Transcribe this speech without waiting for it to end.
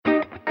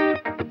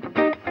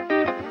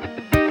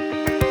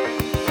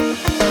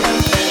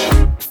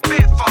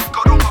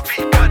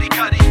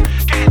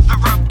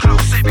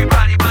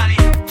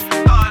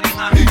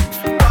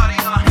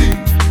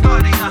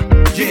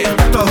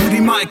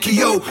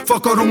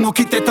whakarongo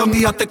ki te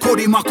tangi a te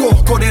korimako.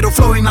 Kōrero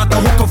flowing out the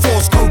hook of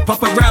force.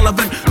 Kaupapa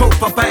relevant,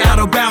 kaupapa out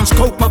of bounds,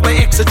 kaupapa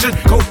exigent,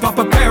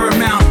 kaupapa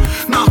paramount.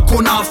 Nā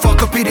kona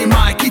whakapiri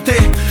mai ki te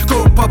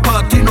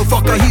kaupapa tino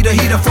whakahira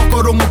hira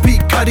whakarongo pi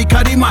kari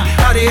kari mai.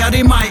 Hare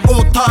hare mai,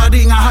 o tā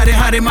ringa hare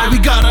hare mai. We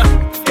gotta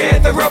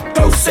gather up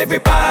close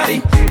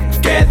everybody.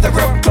 Gather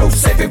up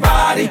close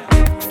everybody.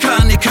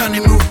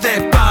 Kani move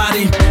that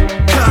body.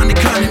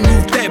 Kani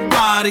move that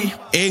body.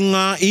 E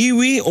ngā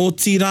iwi o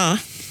tira,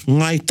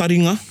 ngai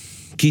taringa,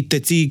 ki te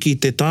ti, ki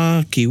te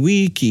tā, ki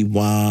wi, ki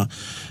wā.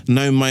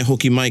 Nau mai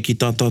hoki mai ki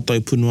tā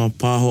tātou punua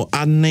pāho.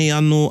 Anei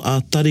anō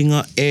a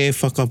taringa e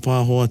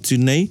whakapāho atu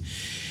nei.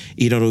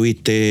 I raro i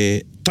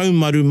te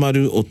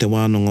taumarumaru o te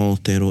wānanga o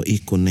te ro i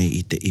konei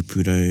i te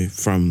ipurau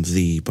from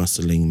the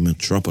bustling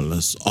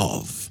metropolis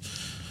of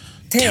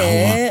Te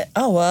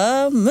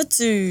awa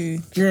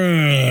mutu.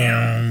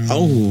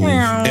 Oh,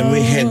 and we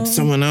had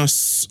someone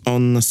else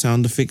on the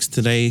sound effects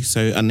today.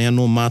 So, ane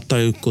anō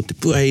mātou ko te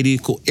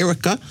puairi, ko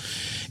Erica.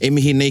 E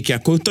mihi nei kia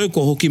koutou,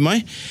 ko hoki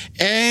mai.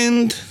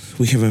 And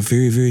we have a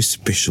very, very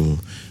special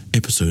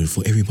episode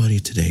for everybody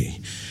today.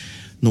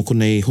 Nō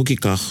konei hoki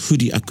ka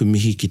huri aku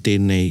mihi ki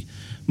tēnei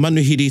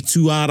manuhiri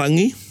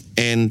tuārangi.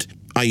 And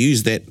I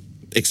use that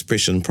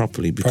expression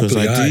properly because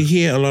I do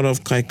hear a lot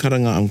of kai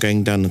karanga. I'm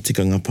going down the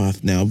tikanga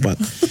path now, but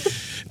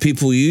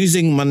people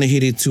using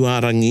manuhiri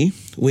tuārangi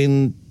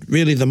when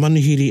really the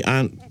manuhiri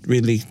aren't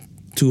really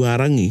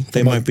tuārangi.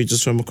 They might be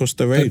just from across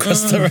the road.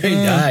 Across the road,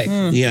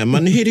 aye. Yeah,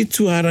 manuhiri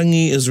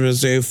tuārangi is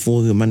reserved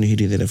for the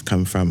manuhiri that have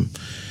come from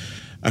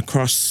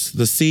across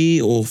the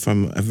sea or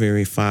from a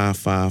very far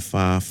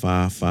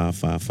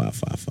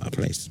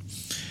place.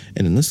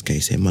 And in this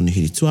case, he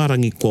manuhiri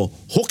tuārangi ko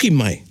hoki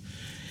mai.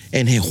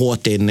 And he hoa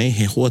tēnei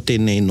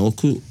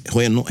nōku,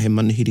 hoi anō he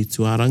manuhiri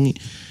tuārangi.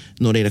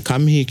 Nō reira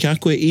kamihi kia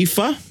koe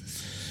Iwha.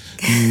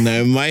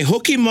 Nau mai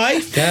hoki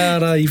mai. Kia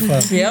ora,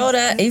 Iwha. Kia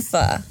ora,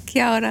 Iwha.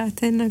 Kia ora,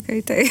 tēnā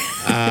koutou.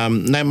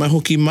 Nau mai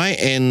hoki mai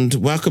and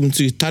welcome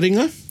to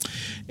Taringa.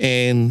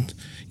 And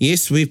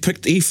yes, we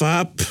picked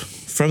Iwha up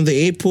from the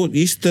airport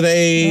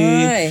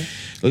yesterday. Oi.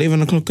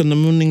 11 o'clock in the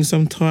morning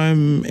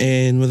sometime,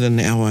 and within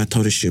an hour I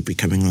told her she'd be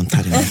coming on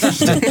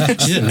Taringa.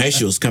 She didn't know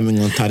she was coming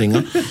on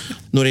Taringa.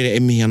 Nō reira e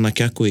mihi ana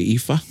kia koe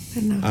Iwha.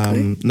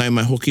 Nau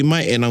mai hoki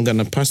mai, and I'm going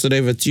to pass it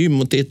over to you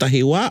mo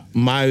tētahi wā,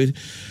 mau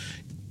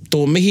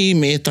tō mihi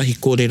me etahi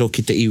kōrero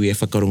ki te iwi e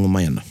whakarongo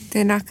mai ana.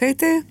 Tēnā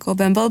koutou, ko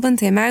Benbulbin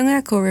te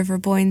maunga, ko River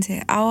Boyne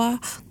te awa,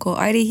 ko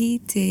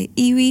Airihi te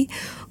iwi,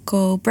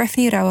 ko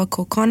Breffni rawa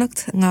ko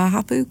Connacht, ngā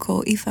hapu,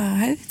 ko Iwha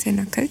hau,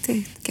 tēnā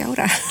koutou. Kia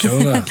ora. Kia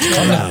ora.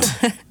 Connacht.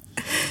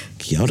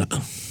 Kia ora.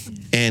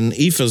 And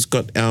Iwha's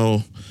got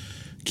our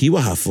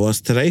kiwaha for us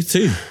today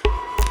too.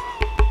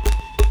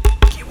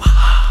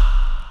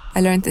 I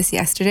learned this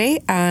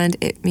yesterday, and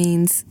it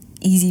means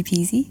easy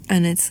peasy,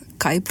 and it's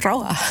kai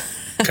prawa.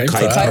 Kai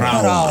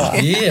parawa.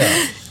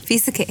 Yeah.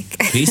 Piece of cake.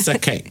 Piece of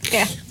cake.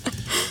 Yeah.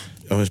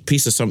 Or a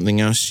piece of something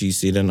else she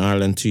said in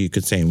Ireland too, you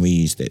could say, and we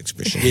use that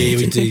expression. Yeah,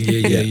 we do.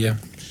 Yeah.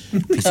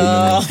 Piece of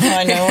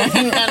I know.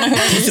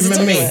 Piece of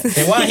mami.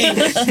 Te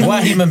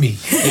wahi mami.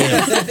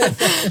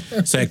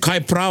 Yeah. So, kai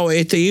prawa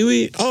e te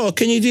iwi. Oh,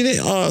 can you do that?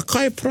 Oh,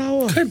 kai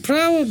prawa. Kai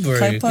parawa, bro.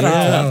 Kai parawa.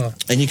 Yeah.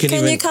 And you can Can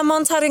even... you come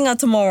on Taringa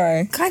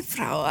tomorrow? Kai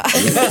prawa.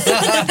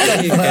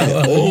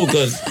 Oh,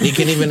 good. You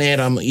can even add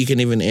a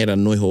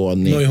noiho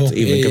on there Noiho. to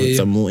even give it Yeah.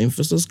 some more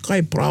emphasis.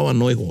 Kai prawa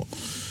noiho.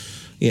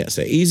 Yeah,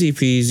 so easy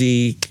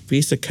peasy,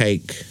 piece of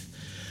cake.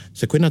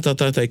 So koina tā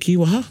tātou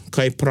kiwaha,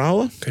 kai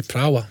prawa. Kai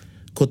parawa.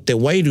 Ko te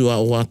wairua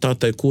o a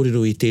tātou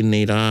kōrero I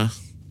tēnei rā,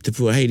 te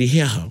puaheiri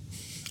hea hau.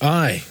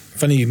 Aye.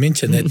 Funny you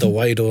mentioned that, the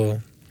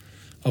wairua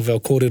of our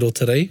kōrero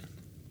today.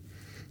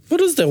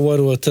 What is that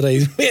wairua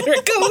today?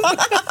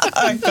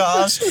 Oh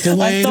gosh,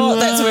 I thought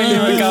that's where you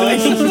were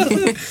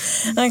going.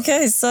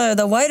 Okay, so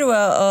the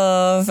wairua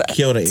of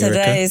Kia ora, Erica.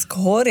 today's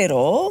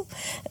kōrero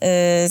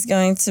is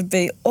going to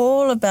be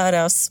all about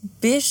our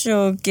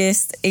special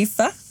guest,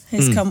 Iwha,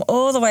 who's come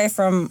all the way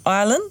from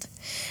Ireland.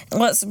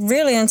 What's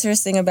really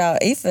interesting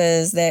about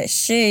Iwha is that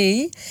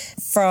she,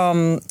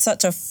 from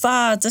such a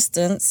far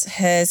distance,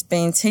 has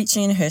been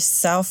teaching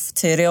herself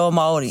te reo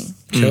Māori.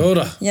 Kia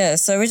ora. Yeah,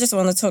 so we just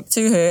want to talk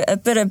to her a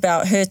bit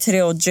about her te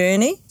reo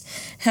journey.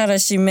 How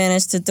does she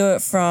manage to do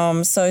it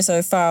from so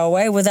far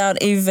away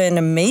without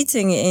even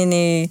meeting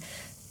any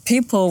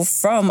people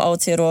from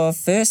Aotearoa,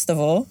 first of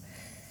all?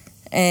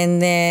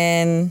 And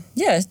then,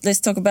 yeah,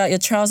 let's talk about your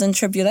trials and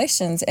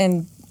tribulations.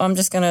 And I'm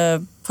just going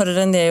to put it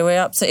in there.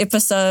 We're up to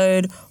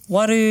episode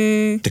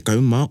Waru... Te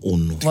kaumā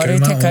ono. Waru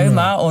te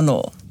kaumā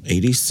ono.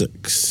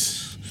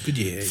 86. Good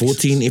year.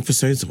 14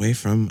 episodes away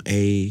from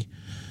a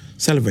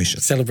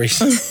celebration.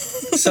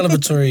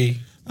 Celebratory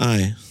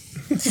Ai.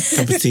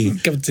 Cup of tea.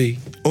 cup of tea.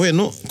 Oe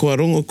no, kua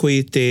rongo koe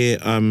I te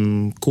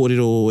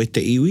kōrero e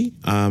te iwi.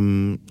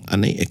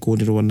 Anei, e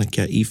kōrero ana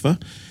kia Iwha.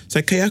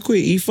 So kei a koe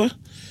Iwha?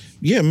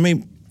 Yeah,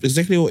 maybe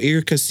exactly what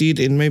Erica said,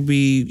 and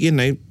maybe, you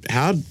know,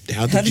 how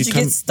did you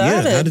come... get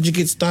started? Yeah, how did you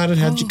get started?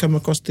 How did you come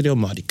across te reo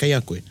Māori? Kei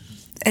a koe?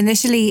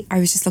 Initially, I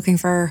was just looking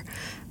for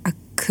a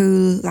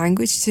cool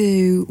language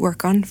to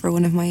work on for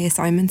one of my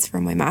assignments for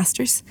my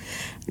master's.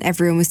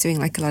 Everyone was doing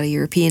like a lot of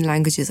European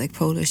languages like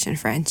Polish and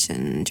French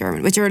and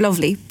German, which are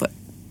lovely, but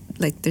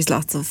like there's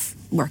lots of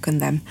work on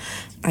them.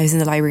 I was in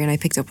the library and I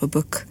picked up a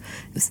book.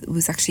 It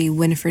was actually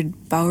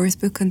Winifred Bauer's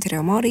book on Te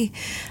Reo Māori,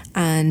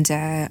 and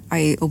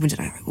I opened it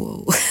and I was like,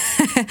 whoa.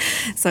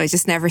 So I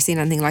just never seen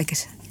anything like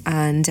it,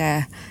 and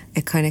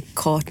it kind of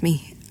caught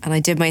me. And I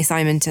did my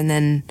assignment, and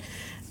then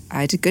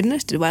I did good in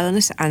it, did well in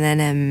it, and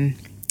then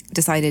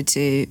decided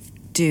to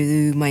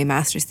do my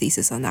master's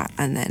thesis on that,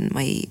 and then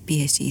my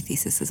PhD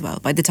thesis as well.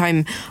 By the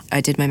time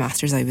I did my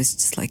master's, I was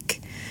just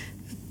like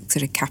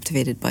sort of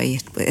captivated by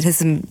it. But it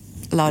has a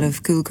lot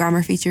of cool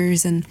grammar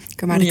features and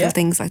grammatical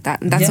things like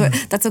that, and that's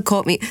what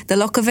caught me. The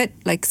look of it,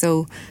 like,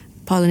 so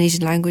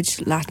Polynesian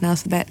language, Latin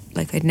alphabet,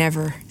 like I'd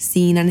never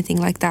seen anything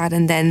like that,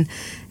 and then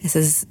this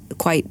is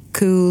quite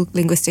cool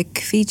linguistic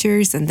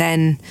features. And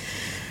then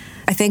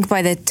I think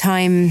by the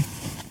time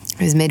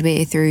I was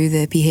midway through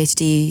the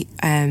PhD,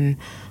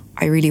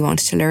 I really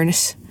wanted to learn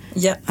it.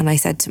 Yeah. And I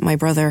said to my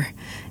brother,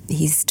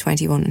 he's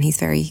 21 and he's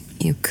very,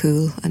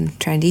 cool and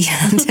trendy,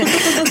 and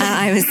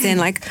I was saying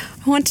like,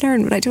 I want to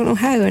learn, but I don't know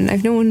how, and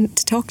I've no one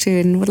to talk to,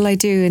 and what'll I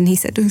do? And he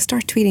said, oh,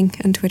 start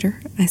tweeting on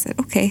Twitter. I said,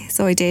 okay,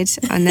 so I did,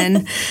 and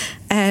then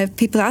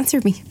people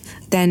answered me.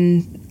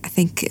 Then I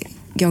think a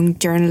young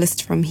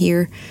journalist from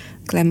here,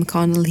 Glenn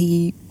McConnell,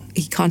 he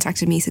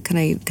contacted me, said, can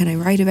I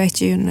write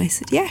about you? And I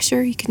said, yeah,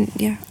 sure, you can,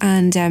 yeah.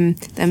 And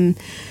then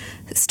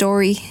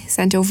Story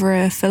sent over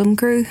a film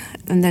crew,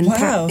 and then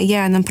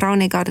and then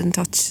Praone got in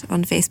touch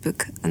on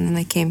Facebook, and then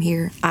I came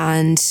here,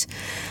 and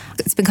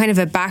it's been kind of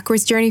a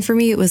backwards journey for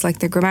me. It was like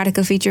the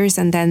grammatical features,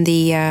 and then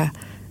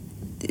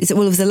it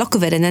was the look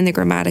of it, and then the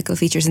grammatical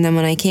features, and then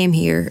when I came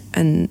here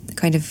and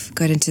kind of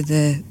got into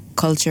the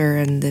culture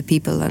and the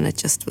people, and it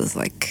just was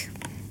like,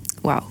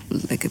 wow,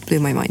 like it blew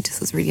my mind.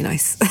 This was really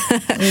nice.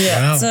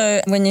 Yeah. Wow.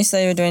 So when you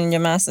say you're doing your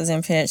master's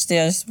and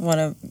PhD, I just want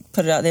to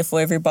put it out there for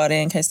everybody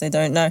in case they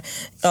don't know.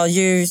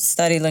 You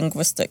study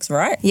linguistics,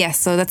 right? Yes.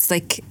 So that's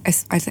like, I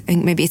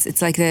think maybe it's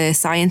like the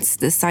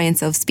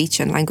science of speech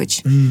and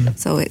language.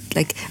 So it,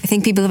 like, I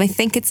think people might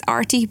think it's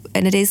arty,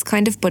 and it is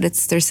kind of, but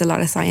there's a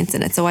lot of science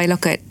in it. So I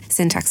look at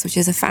syntax, which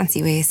is a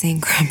fancy way of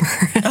saying grammar.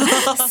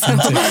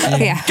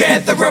 Yeah.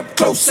 Gather up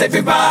close,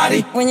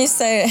 everybody. When you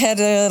say it had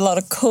a lot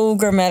of cool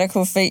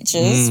grammatical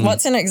features,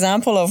 what's an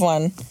example of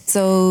one?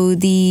 So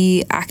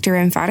the actor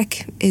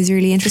emphatic is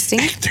really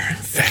interesting. Actor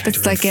emphatic.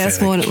 It's like it's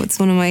one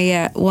of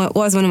my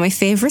was one of my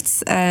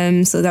favorites.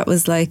 So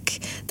that's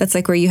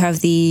like where you have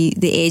the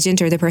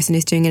agent or the person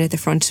who's doing it at the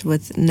front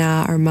with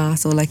na or ma.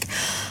 So like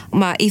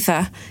ma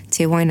ifa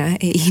te waina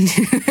e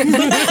inu.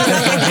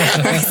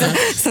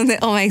 So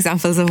all my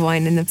examples of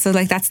wine in them. So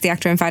like that's the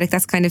actor emphatic.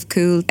 That's kind of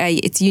cool.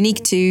 It's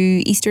unique to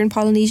Eastern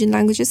Polynesian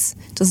languages.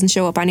 Doesn't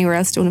show up anywhere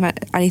else. Don't have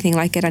anything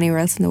like it anywhere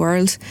else in the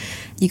world.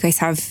 You guys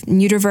have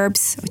neuter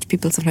verbs, which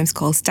people sometimes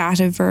call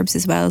stative verbs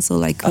as well. So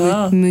like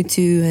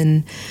mutu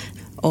and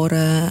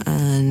ora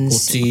and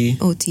oti,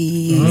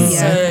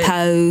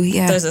 pau.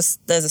 Yeah, there's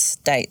a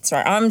states,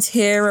 right? I'm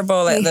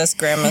terrible at this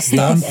grammar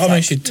stuff. I'm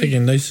actually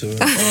taking notes of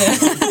it.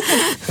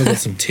 I've got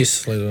some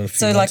tests later on.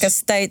 So like a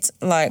state,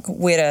 like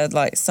whether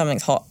like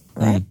something's hot,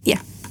 right?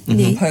 Yeah.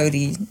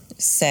 Podi,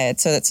 sad.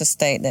 So that's a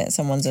state that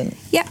someone's in.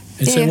 Yeah.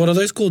 And so what are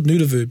those called?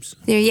 Neuter verbs?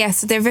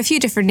 So there are a few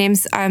different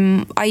names.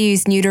 I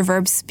use neuter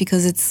verbs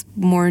because it's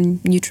more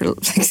neutral.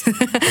 So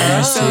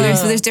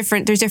there's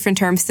different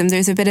terms to them.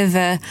 There's a bit of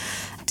a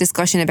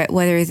discussion about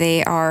whether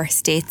they are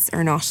states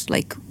or not,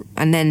 like,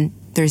 and then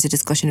there's a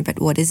discussion about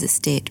what is a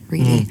state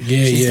really.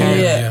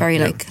 Very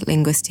like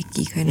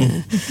linguistic-y kind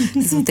of.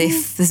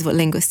 This is what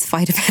linguists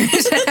fight about.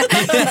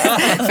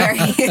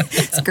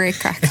 It's a great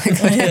crack.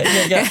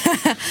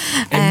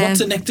 And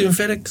what's an actor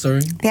emphatic?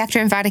 Sorry. The actor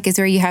emphatic is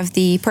where you have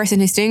the person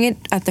who's doing it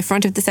at the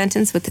front of the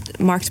sentence with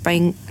marked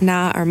by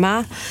na or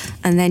ma,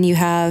 and then you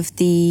have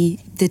the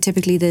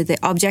typically the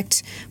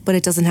object, but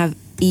it doesn't have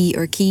e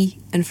or ki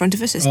in front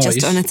of it. It's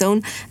just on its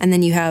own. And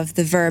then you have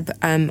the verb,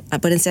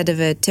 but instead of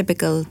a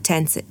typical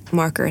tense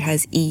marker, it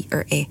has e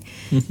or a.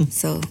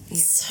 So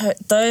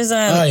those are.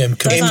 I am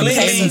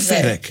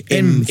emphatic.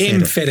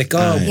 Emphatic.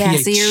 Oh, yeah.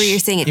 So you're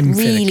saying it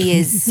emphatic. Really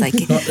is like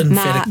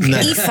ma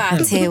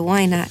ifa te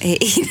waina e.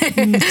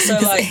 So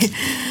like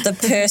the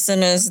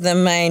person is the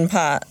main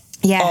part.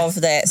 Of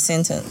that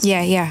sentence.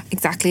 Yeah,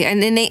 exactly.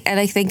 And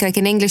I think like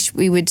in English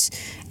we would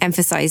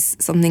emphasize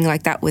something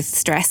like that with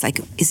stress, like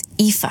is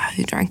Aoife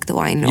who drank the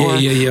wine,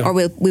 or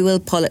we will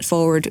pull it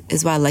forward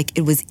as well, like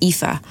it was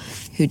Aoife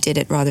who did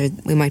it, rather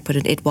we might put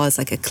it was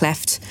like a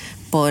cleft.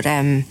 But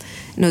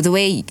no, the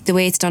way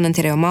it's done in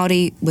Te Reo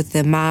Māori with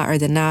the ma or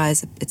the na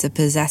it's a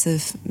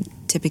possessive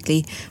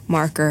typically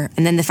marker,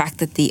 and then the fact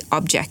that the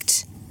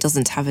object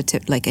doesn't have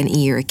like an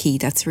e or a key,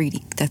 that's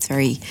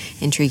very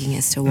intriguing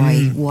as to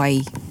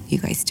why you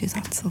guys do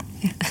that. So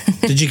yeah.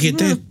 Did you get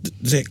that?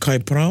 Is that kai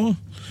parawa?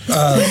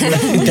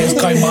 That's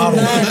kai maro.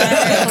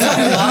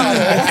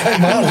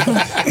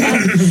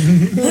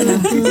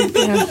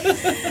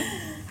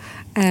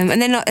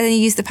 And then you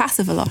use the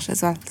passive a lot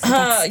as well. So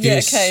that's-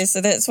 Yes. Okay,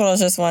 so that's what I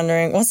was just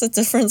wondering. What's the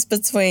difference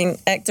between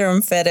actor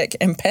emphatic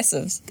and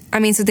passives? I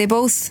mean, so they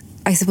both,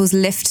 I suppose,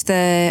 lift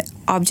the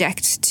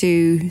object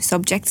to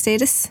subject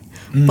status.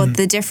 But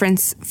the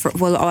difference,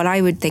 what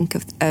I would think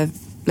of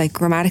like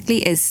grammatically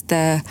is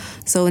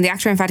so in the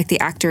actor emphatic, the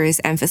actor is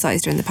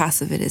emphasized, or in the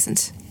passive, it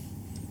isn't.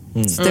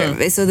 So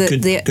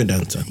Good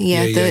answer.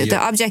 Yeah, Yeah, the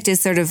object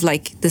is sort of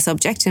like the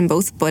subject in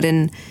both, but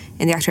in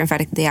the actor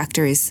emphatic, the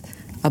actor is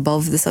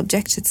above the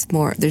subject.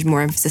 There's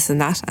more emphasis on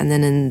that, and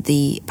then in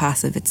the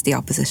passive, it's the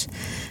opposite.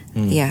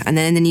 Yeah, and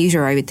then in the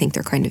neuter, I would think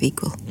they're kind of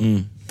equal.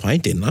 Pai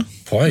tēnā.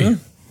 Pai.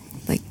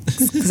 Like,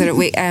 cause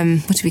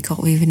what do we call?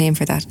 We have a name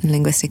for that in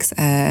linguistics.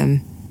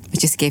 It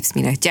just escapes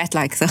me now. Jet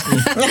lag. So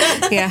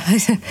yeah.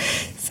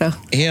 So.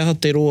 Hea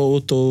te roa o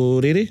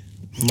tō rere?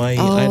 Mai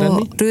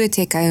airani? Rua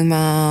te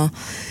kauma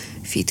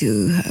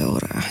fitu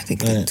ora. I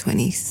think like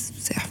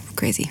 20s. Yeah,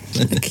 crazy.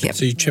 Like, yep.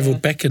 So you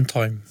travelled back in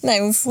time.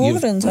 No,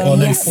 forward in time. Oh,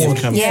 no, Yes. forward.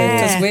 Come Yeah.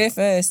 Because we're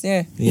first,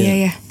 yeah.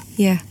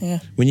 Yeah.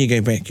 When you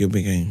go back, you'll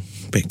be going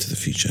back to the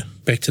future.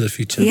 Back to the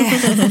future. Yeah.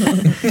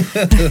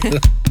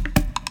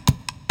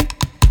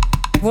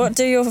 What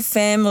do your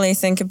family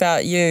think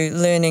about you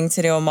learning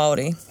te reo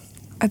Māori?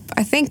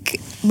 I think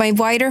my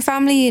wider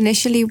family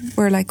initially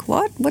were like,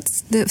 "What?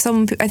 What's the?"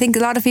 I think a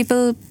lot of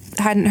people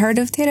hadn't heard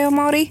of te reo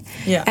Māori.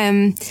 Yeah.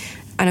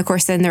 And of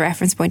course, then the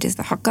reference point is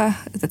the haka.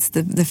 That's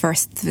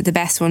the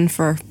best one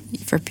for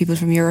people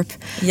from Europe.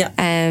 Yeah.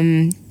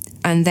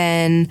 And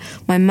then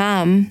my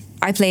mum,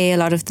 I play a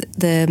lot of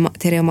the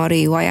te reo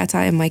Māori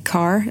waiata in my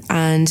car,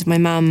 and my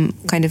mum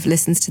kind of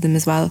listens to them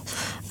as well.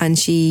 And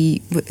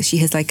she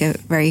has like a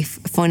very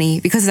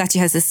funny, because of that, she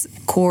has this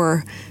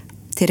core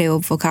te reo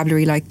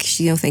vocabulary. Like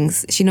she knows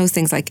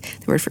things like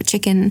the word for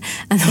chicken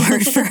and the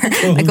word for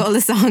like all the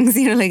songs,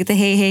 like the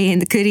hey hey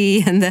and the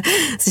kuri and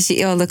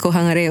all the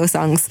kohanga reo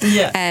songs.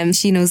 Yeah.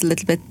 She knows a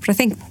little bit, but I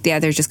think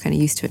they're just kind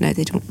of used to it now.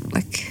 They don't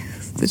like.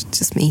 It's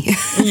just me.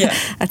 Yeah.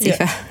 That's Yeah.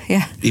 Aoife.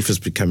 Yeah. Aoife's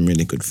become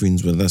really good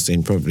friends with us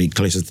and probably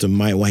closer to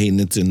my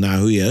wahine to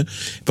Ngāhuia.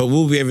 But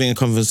we'll be having a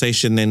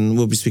conversation and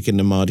we'll be speaking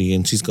to Māori,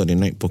 and she's got her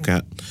notebook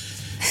out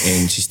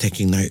and she's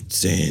taking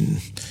notes, and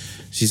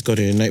she's got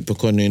her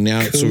notebook on her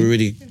now. Cool.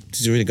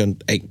 She's already got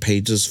 8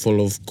 pages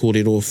full of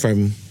kōrero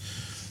from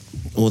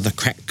all the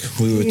crack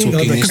we were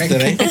talking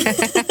yesterday.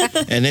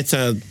 And that's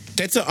an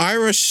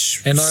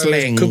Irish And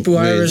slang. kupu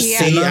Irish.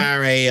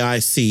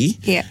 C-R-A-I-C.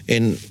 Yeah.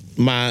 And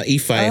mā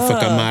iwha e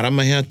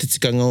whakamārama hea te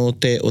tikanga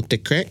o te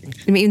crack.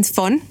 It means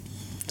fun.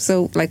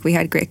 So, like, we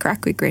had great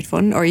crack, we had great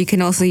fun. Or you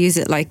can also use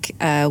it like,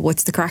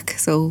 what's the crack?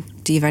 So,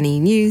 do you have any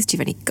news? Do you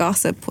have any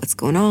gossip? What's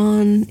going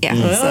on? Yeah.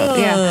 So,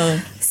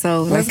 yeah.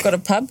 So, We've like, got a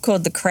pub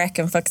called The Crack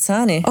in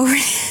Whakatane. oh,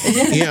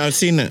 really? Yeah, I've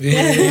seen it.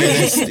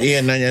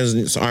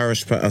 It's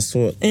Irish, but I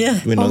saw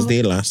it when I was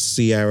there last.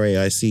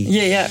 C-R-A-I-C.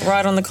 Yeah,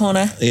 right on the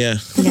corner. Yeah.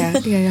 Yeah.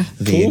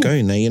 There you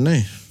go. Now you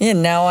know. Yeah,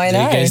 now I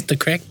know. There goes the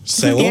crack.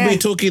 So we'll Yeah. be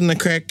talking the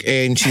crack,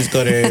 and she's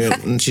got her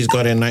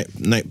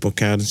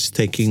notebook out, and she's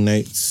taking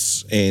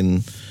notes,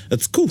 and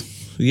it's cool.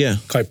 Yeah.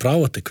 Kai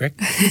prawa te crack.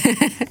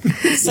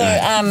 So,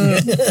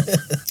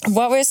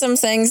 what were some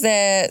things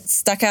that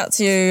stuck out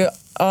to you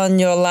on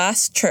your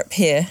last trip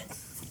here?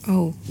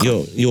 Oh.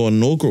 Your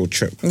inaugural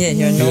trip. Yeah,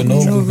 your Your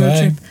normal. normal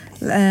guy.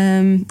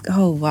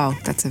 Oh, wow.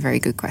 That's a very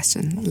good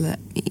question. Let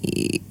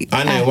me...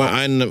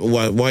 I know.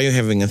 While you're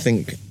having a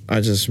think, I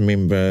just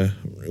remember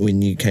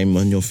when you came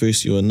on your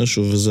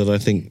initial visit, I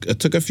think it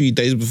took a few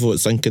days before it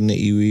sunk in that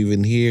you were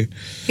even here.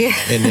 Yeah.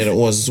 And that it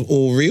was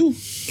all real.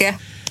 Yeah.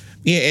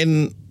 Yeah,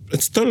 and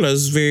it still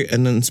is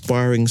an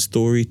inspiring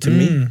story to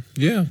me.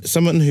 Yeah.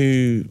 Someone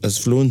who is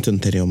fluent in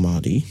te reo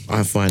Māori,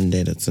 I find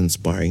that it's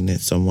inspiring that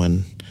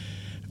someone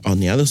on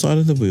the other side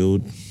of the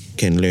world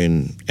can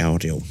learn our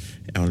reo,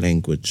 our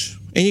language.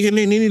 And you can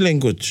learn any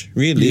language,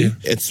 really. Yeah.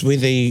 It's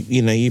whether,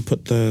 you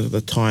put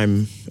the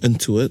time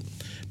into it,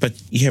 but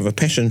you have a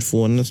passion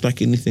for it, and it's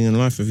like anything in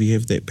life. If you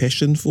have that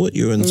passion for it,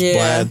 you're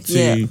inspired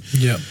to...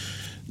 Yeah.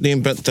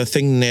 Then, but the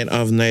thing that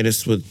I've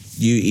noticed with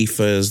you,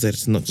 Aoife, is that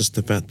it's not just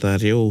about the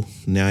reo.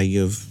 Now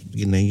you've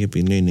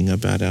been learning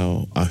about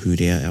our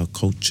ahurea, our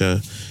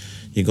culture.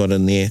 You got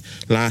in there.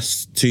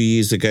 Last 2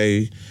 years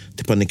ago,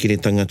 Te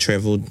Panekiretanga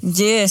travelled.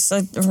 Yes,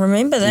 I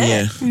remember that.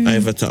 Yeah,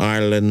 over to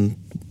Ireland,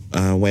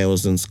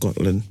 Wales and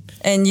Scotland.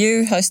 And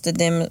you hosted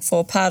them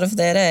for part of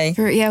that, eh?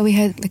 Yeah, we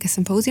had like a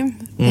symposium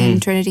in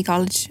Trinity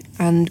College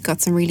and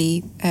got some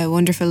really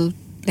wonderful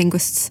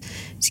linguists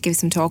to give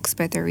some talks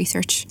about their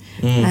research.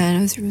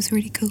 And it was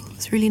really cool. It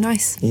was really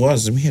nice. It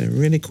was, and we had a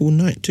really cool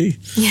night too.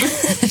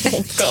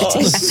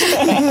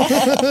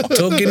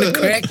 Talking the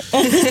crack.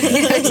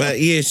 But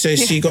yeah, so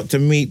you got to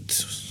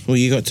meet,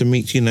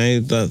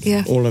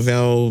 all of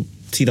our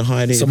tira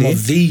haere Some there.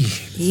 of the.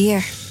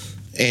 Yeah.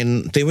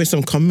 And there were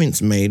some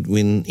comments made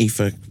when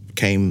Aoife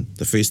came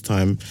the first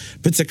time,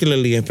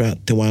 particularly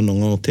about Te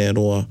Wānanga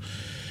Aotearoa,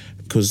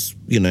 because,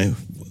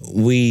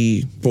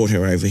 we brought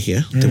her over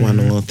here, Te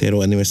Wānanga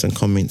Aotearoa, and there were some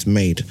comments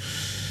made.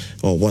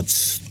 Oh,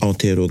 what's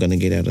Aotearoa going to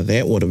get out of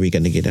that? What are we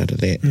going to get out of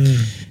that?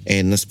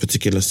 And this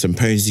particular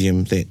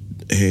symposium that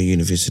her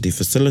university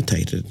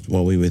facilitated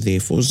while we were there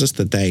for. It was just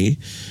a day.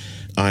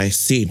 I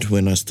said,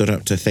 when I stood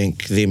up to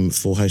thank them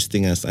for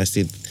hosting us, I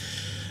said,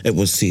 it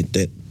was said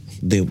that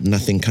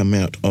nothing come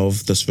out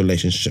of this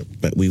relationship,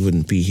 but we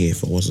wouldn't be here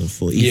if it wasn't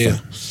for Ifa. Yeah,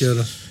 kia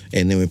ora.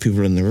 And there were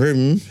people in the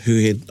room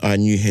who I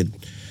knew had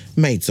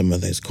made some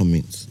of those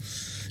comments.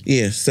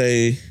 Yeah,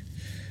 so,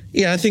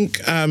 yeah, I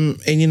think,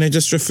 and, you know,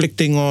 just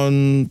reflecting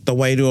on the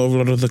wairua of a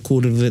lot of the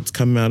kōrero that's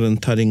come out in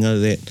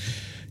Taringa that,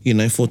 you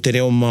know, for te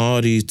reo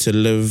Māori to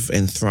live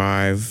and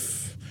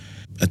thrive,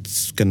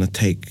 it's going to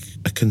take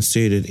a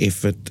concerted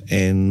effort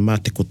and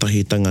mā te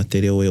kotahitanga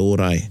te reo e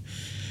orai.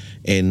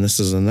 And this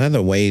is another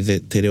way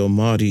that te reo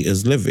Māori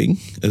is living,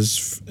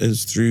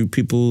 is through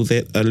people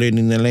that are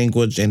learning the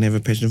language and have a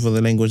passion for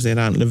the language that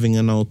aren't living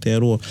in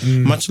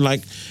Aotearoa. Much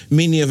like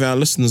many of our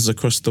listeners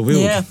across the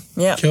world.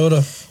 Yeah. Kia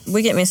ora.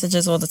 We get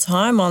messages all the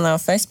time on our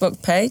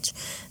Facebook page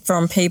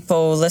from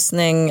people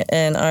listening,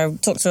 and I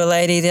talked to a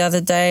lady the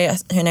other day,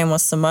 her name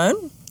was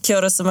Simone. Kia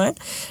ora, Simone.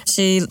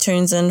 She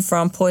tunes in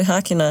from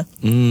Poihakina.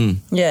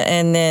 Yeah,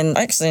 and then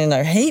I actually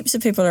know heaps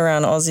of people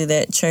around Aussie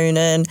that tune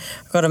in.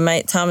 I've got a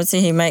mate,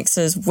 Tamati, he makes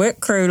his work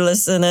crew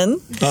listen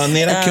in. Oh,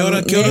 nera, kia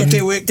ora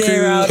te work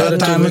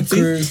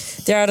crew.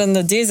 They're out in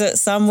the desert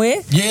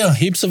somewhere. Yeah,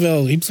 heaps of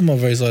my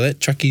boys like that.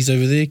 Truckies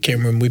over there,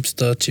 Cameron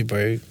Webster,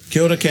 Chibo.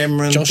 Kia ora,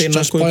 Cameron. Josh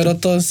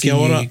Pairata, Kia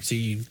ora.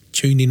 see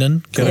tuning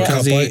in. Kia ora,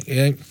 kazi.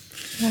 Yeah.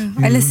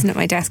 I listen at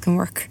my desk and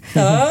work.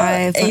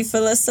 Aoife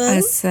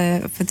listens.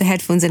 I put the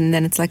headphones in and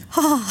then it's like,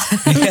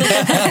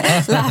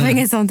 laughing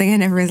at something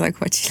and everyone's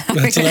like, what you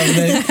laughing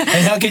at?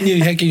 And how can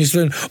you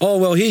explain? Oh,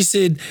 well, he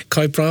said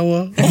kai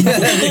prawa.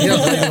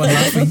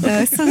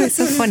 It's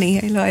so funny.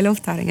 I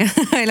love Taringa.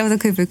 I love the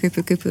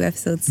kupu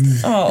episodes.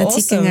 Oh, the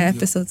awesome. Tikinga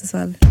episodes as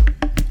well.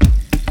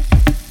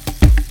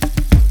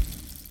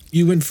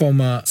 You went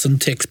from a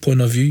syntax point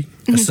of view,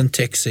 a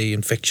syntax, a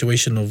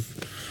infatuation of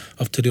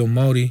te reo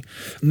Māori.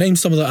 Name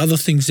some of the other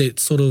things that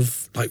sort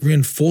of like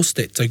reinforce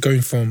that. So going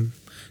from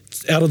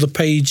out of the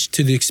page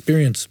to the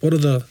experience. What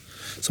are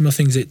some of the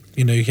things that,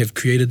 you know, have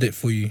created that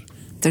for you?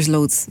 There's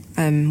loads.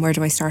 Where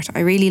do I start? I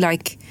really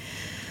like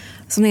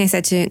something I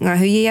said to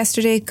Ngahuyi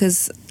yesterday,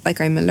 because like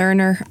I'm a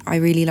learner. I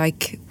really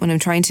like when I'm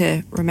trying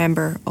to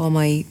remember all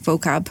my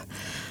vocab,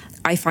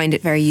 I find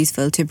it very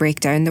useful to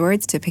break down the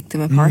words, to pick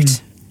them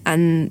apart.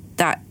 And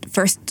that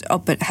first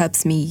up, it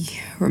helps me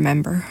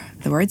remember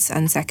the words,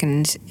 and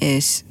second,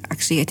 it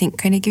actually I think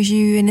kind of gives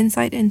you an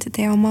insight into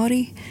te ao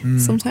Māori.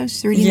 Sometimes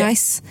it's really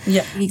nice.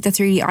 Yeah, that's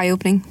really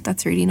eye-opening.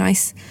 That's really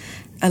nice.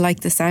 I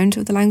like the sound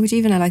of the language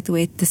even. I like the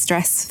way the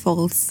stress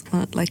falls.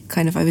 Like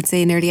kind of, I would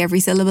say nearly every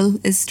syllable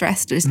is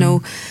stressed. There's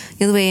no,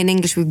 the other way in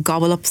English we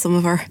gobble up some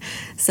of our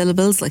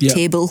syllables, like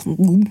table.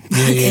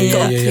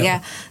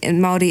 Yeah.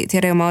 In Māori, te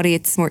reo Māori,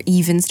 it's more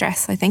even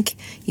stress, I think,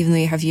 even though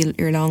you have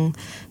your long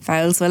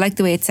vowels. So I like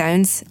the way it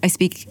sounds. I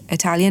speak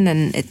Italian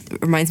and it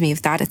reminds me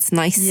of that. It's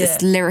nice. Yeah.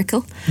 It's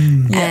lyrical.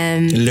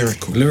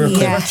 Lyrical.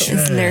 Yeah,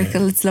 it's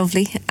lyrical. It's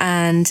lovely.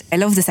 And I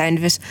love the sound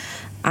of it.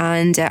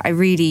 And I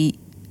really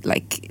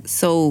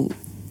so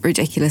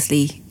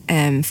ridiculously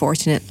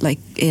fortunate, like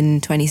in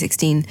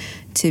 2016,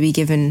 to be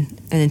given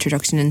an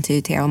introduction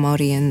into te ao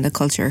Māori and the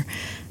culture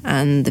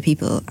and the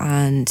people,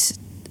 and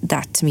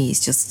that to me is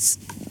just,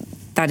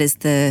 that is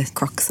the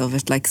crux of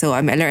it. Like, so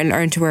I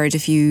learned a word a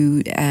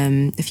few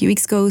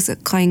weeks ago, so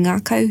kai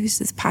ngākau,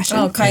 which is passion.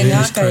 Oh, kai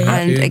ngākau.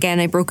 And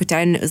again, I broke it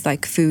down, and it was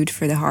like food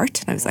for the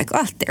heart. And I was like,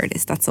 oh, there it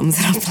is, that sums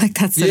it up. Like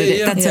that's what it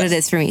is. That's what it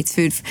is for me. It's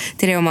food.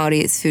 Te reo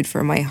Māori is food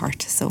for my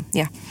heart. So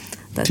yeah.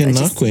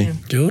 Tēnā koe.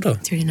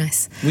 It's really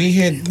nice. We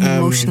had...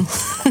 emotional.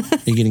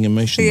 You're getting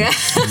emotional. Yeah.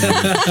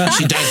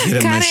 She does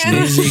get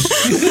emotional.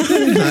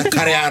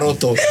 Kare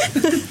aroto.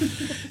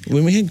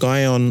 When we had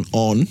Guy on,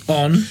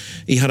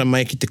 I hara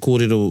mai ki te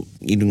kōrero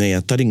I runga I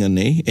a Taringa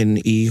nei, and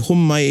I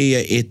homai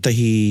ia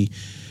etahi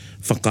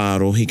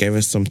whakaaro, he gave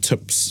us some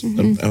tips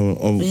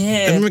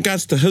in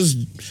regards to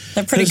his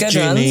pretty good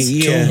journey,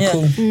 ones.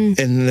 Cool.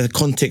 in the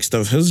context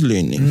of his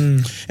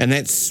learning. And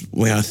that's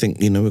where I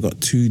think, you know, we've got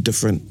two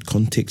different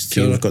contexts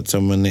here. We've got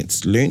someone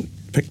that's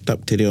picked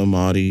up te reo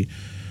Māori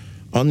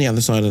on the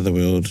other side of the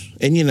world.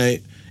 And, you know,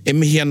 e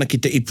mihi ana ki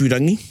te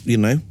ipurangi, you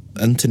know,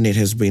 internet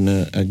has been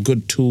a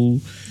good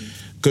tool,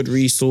 good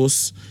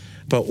resource.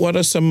 But what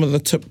are some of the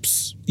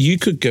tips you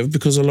could give?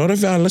 Because a lot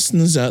of our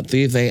listeners out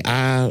there,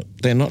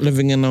 they're not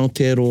living in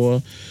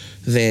Aotearoa.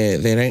 They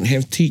don't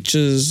have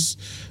teachers.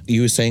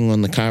 You were saying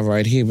on the car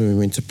ride here when we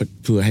went to pick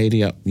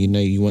Puaheiri up, you know,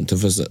 you want to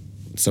visit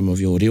some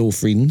of your reo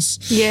friends.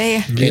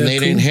 Yeah. And they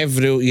don't have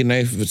reo, you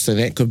know, so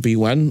that could be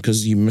one,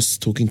 because you miss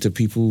talking to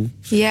people.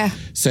 Yeah.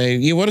 So,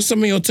 what are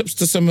some of your tips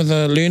to some of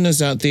the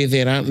learners out there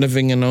that aren't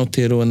living in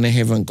Aotearoa and they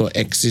haven't got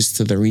access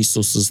to the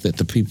resources that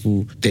the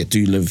people that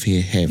do live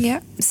here have?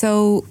 Yeah.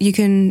 So you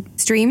can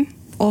stream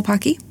All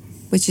Paki.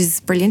 which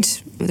is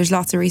brilliant. There's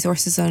lots of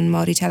resources on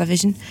Māori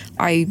television.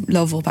 I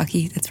love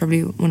Opaki. That's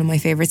probably one of my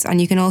favourites. And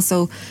you can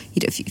also,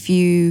 if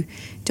you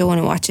don't want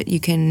to watch it,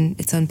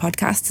 it's on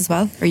podcast as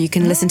well, or you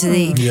can listen to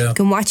you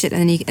can watch it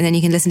and then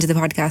you can listen to the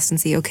podcast and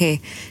see,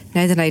 okay,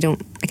 now that I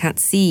can't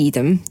see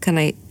them,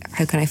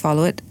 how can I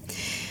follow it?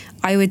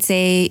 I would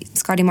say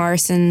Scotty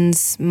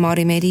Morrison's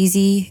Māori Made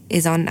Easy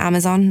is on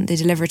Amazon. They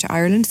deliver to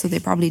Ireland, so they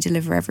probably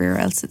deliver everywhere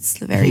else. It's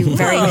very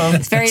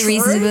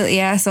reasonable.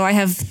 Yeah, so I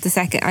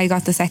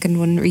got the second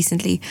one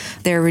recently.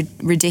 They're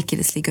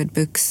ridiculously good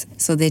books.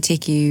 So they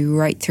take you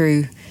right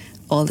through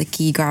all the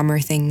key grammar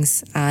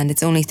things, and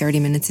it's only 30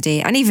 minutes a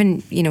day. And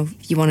even, you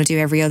want to do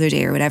every other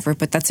day or whatever,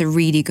 but that's a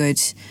really good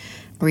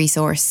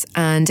resource.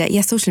 And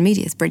social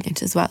media is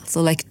brilliant as well.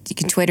 So you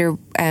can Twitter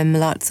a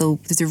lot. So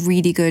there's a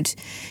really good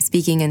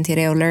speaking and te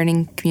reo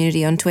learning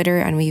community on Twitter,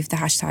 and we have the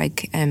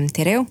hashtag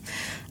te reo,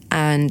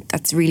 and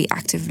that's really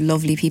active,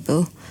 lovely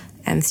people.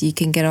 So you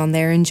can get on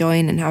there and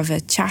join and have a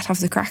chat, have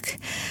the crack.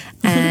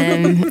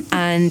 Then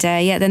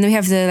we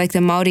have the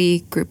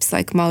Māori groups,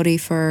 like Māori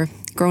for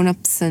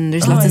grown-ups, and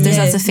there's lots of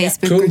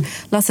Facebook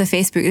lots of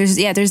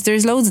Facebook.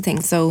 There's loads of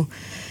things. So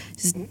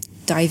just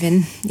dive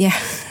in,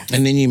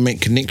 and then you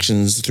make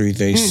connections through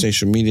those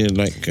social media,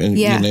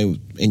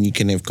 and you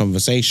can have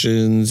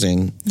conversations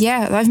and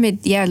I've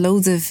made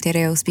loads of te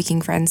reo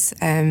speaking friends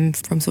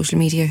from social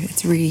media.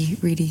 It's really,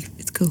 really,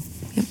 it's cool.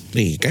 Yep.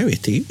 There you go,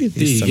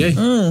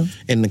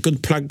 And a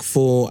good plug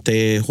for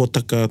te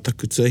hōtaka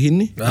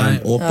takutuahine,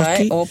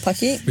 Opaki.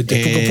 Opaki. With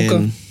the puka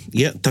puka.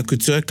 Yeah,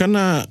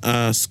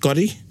 takutuakana,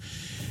 Scotty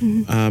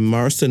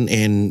Morrison,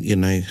 and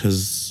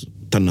his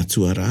tana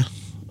tuara.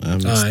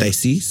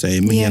 Stacey, so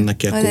mihi ana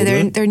kia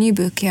kōrua. Their new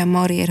book,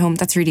 Māori at Home,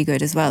 that's really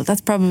good as well.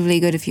 That's probably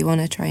good if you want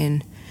to try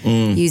and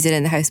use it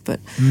in the house, but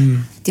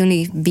the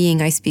only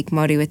being I speak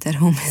Māori with at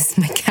home is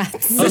my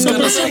cats. I was going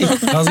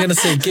to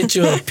say, get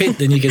you a pet,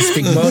 then you can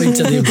speak Māori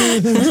to them.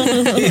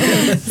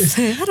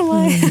 How do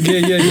I?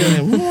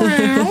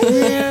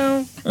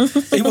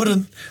 He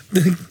wouldn't.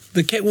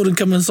 The cat wouldn't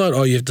come inside.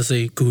 Oh, you have to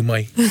say kuhu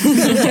mai.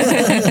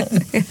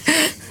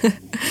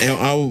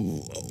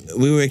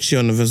 We were actually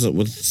on a visit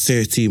with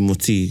Sir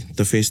Timoti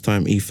the first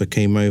time Aoife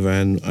came over,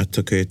 and I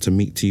took her to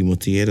meet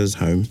Timoti at his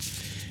home,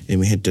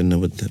 and we had dinner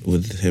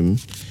with him.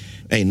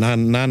 Hey,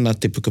 nā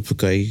te puka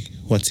puka I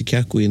Whati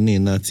kia koe ne,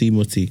 nā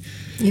Timoti,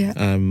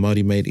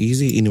 Māori Made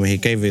Easy. Anyway, he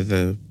gave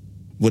her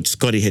which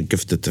Scotty had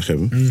gifted to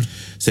him.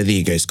 So there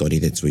you go, Scotty,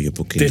 that's where you're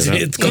booking it up.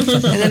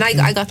 And then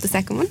I got the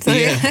second one, so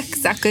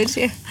is that good?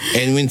 Yeah.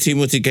 And when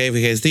Timoti gave her,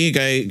 he goes, there you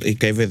go, he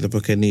gave her the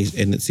book, and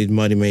it said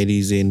Māori Made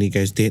Easy, and he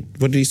goes, Dad,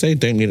 what did he say?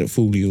 Don't let it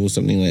fool you, or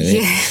something like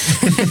that.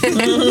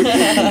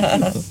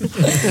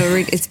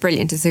 It's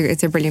brilliant.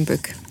 It's a brilliant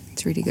book.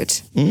 It's really good.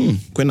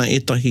 Koena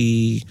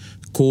etahi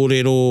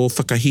kōrero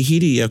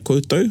whakahihiri a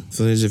koutou.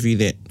 For those of you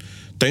that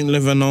don't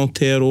live in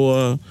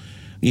Aotearoa,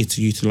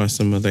 to utilise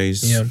some of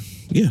those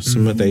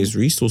some of those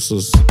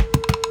resources.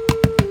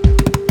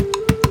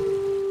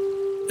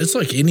 It's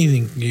like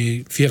anything.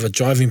 If you have a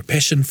driving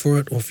passion for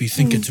it, or if you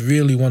think it's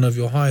really one of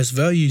your highest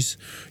values,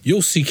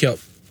 you'll seek out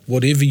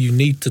whatever you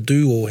need to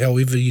do or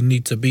however you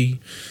need to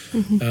be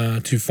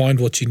to find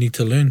what you need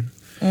to learn.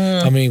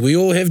 I mean, we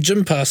all have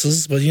gym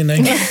passes, but he's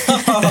brought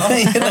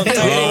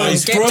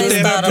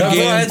that up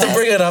again. I had to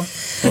bring it up.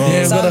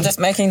 I'm just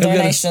making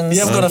donations.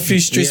 I've got a few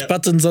stress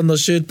buttons on the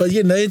shirt, but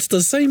it's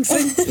the same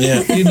thing.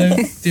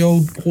 The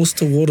old horse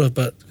to water.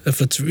 But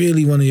if it's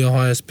really one of your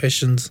highest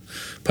passions,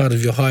 part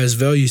of your highest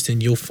values, then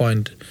you'll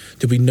find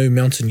there'll be no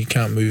mountain you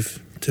can't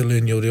move to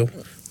learn your reo.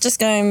 Just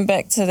going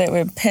back to that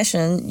word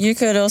passion, you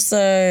could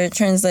also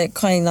translate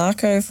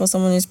kainako for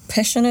someone who's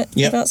passionate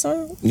about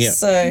something. Yeah.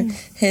 So,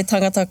 he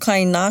tangata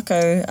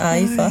kainako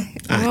Aoife.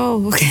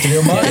 Oh, okay. Te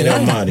reo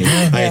Māori.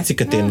 Ai,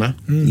 tika tēnā.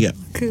 Yeah.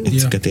 Cool.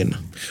 Tika tēnā.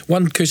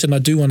 One question I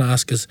do want to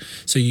ask is,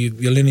 so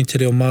you're learning te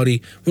reo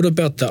Māori, what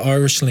about the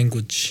Irish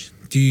language?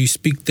 Do you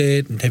speak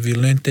that, and have you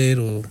learnt that?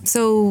 Or?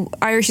 So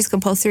Irish is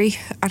compulsory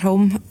at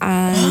home,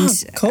 and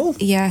cool.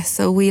 Yeah,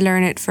 so we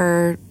learn it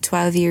for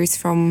 12 years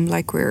from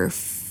we're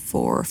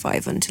 4 or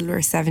 5 until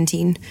we're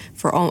 17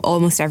 for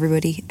almost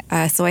everybody.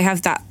 So I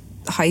have that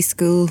high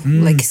school,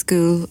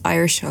 school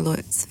Irish, although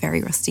it's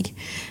very rusty.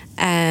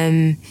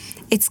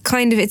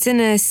 It's in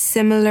a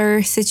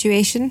similar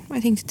situation, I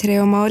think, to te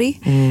reo Māori.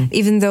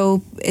 Even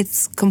though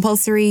it's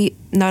compulsory,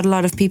 not a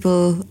lot of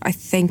people, I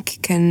think,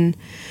 can,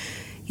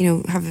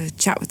 have a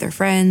chat with their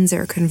friends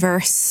or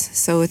converse.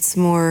 So it's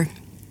more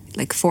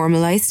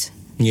formalised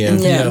in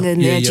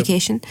the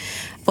education.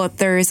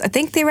 But I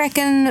think they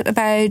reckon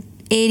about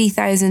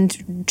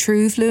 80,000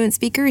 true fluent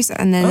speakers,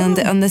 and then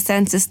on the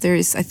census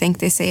I think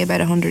they say about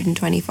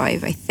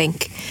 125, I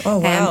think. Oh,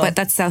 wow. But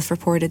that's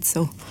self-reported,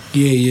 so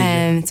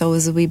it's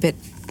always a wee bit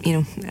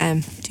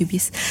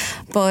dubious.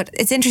 But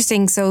it's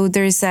interesting. So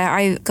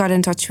I got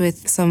in touch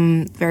with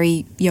some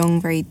very young,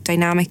 very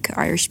dynamic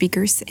Irish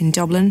speakers in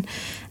Dublin.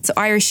 So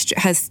Irish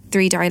has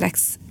 3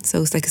 dialects.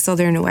 So it's like a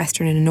southern, a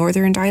western and a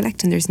northern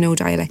dialect, and there's no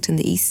dialect in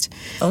the east.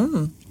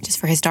 Just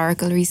for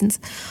historical reasons.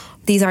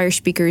 these Irish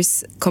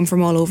speakers come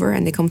from all over,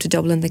 and they come to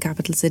Dublin, the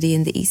capital city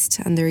in the east,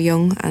 and they're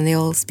young and they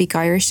all speak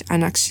Irish.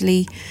 And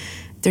actually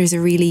there's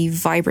a really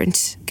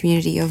vibrant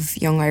community of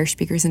young Irish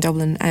speakers in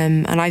Dublin,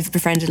 and I've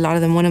befriended a lot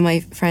of them. One of my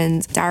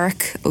friends,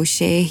 Derek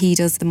O'Shea, he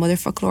does the Mother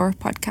Folklore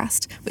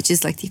podcast, which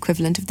is like the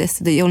equivalent of this.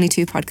 The only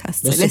two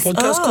podcasts What's I the listen.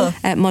 podcast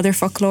called? Mother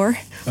Folklore.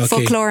 Okay.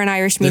 Folklore in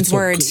Irish means That's what-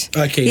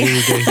 word. Okay, there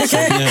you go. So,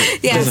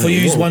 Yeah. For you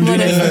who's wondering,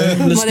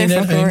 Mother listening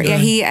at Folklore. home, Yeah,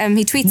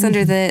 he tweets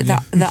under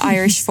the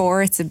Irish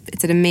 4. It's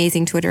an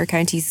amazing Twitter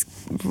account. He's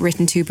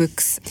written 2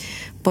 books.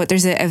 But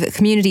there's a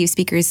community of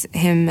speakers,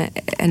 him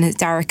and his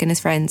Derek and his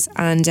friends,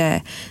 and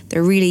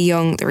they're really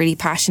young, they're really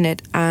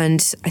passionate,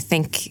 and I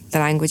think the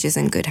language is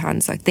in good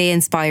hands. Like, they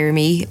inspire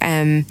me.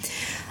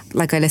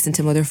 Like, I listen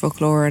to Mother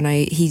Folklore, and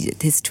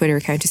his Twitter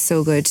account is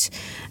so good.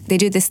 They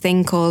do this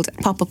thing called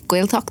Pop-Up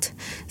Gaeltacht.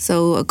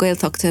 So a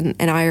Gaeltacht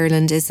in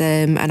Ireland is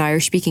an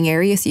Irish-speaking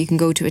area, so you can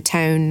go to a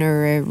town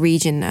or a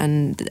region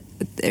and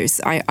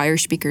there's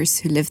Irish speakers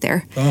who live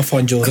there. I'll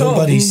find your hill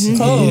buddies.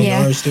 Cool.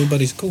 Yeah. Irish hill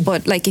buddies, cool.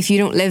 But like, if you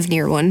don't live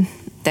near one,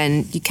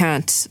 then you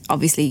can't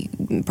obviously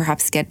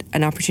perhaps get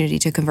an opportunity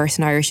to converse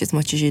in Irish as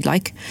much as you'd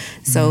like.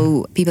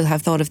 So people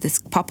have thought of this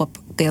pop-up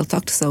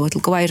Gaeltacht. So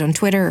it'll go out on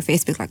Twitter or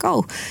Facebook like,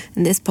 oh,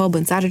 in this pub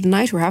on Saturday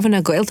night we're having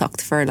a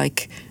Gaeltacht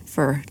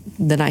for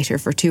the night or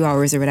for 2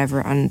 hours or whatever,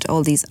 and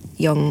all these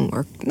young,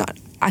 or not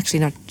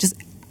just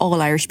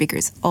all Irish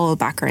speakers, all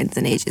backgrounds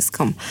and ages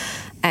come,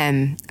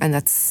 and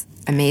that's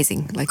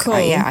amazing. Like, Cool.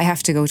 I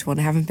have to go to one.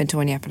 I haven't been to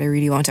one yet, but I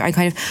really want to.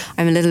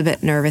 I'm a little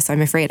bit nervous.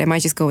 I'm afraid I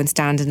might just go and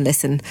stand and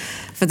listen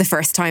for the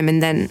first time,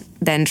 and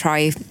then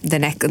try the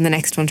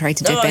next one. Try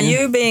to dip in.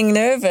 You being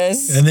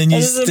nervous. And then you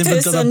as a step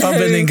into the person pub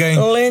and who then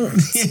going-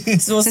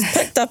 was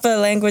picked up a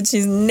language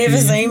she's never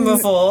seen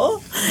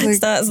before,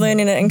 starts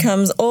learning it and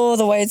comes all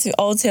the way to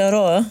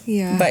Aotearoa.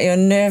 Yeah. But you're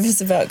nervous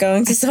about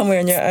going to somewhere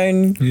in your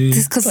own.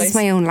 Just because it's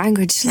my own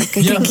language. Like,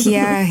 I think,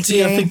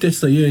 See, I think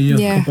that's the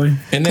Yeah. Kapai.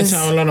 And that's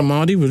how a lot of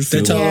Māori would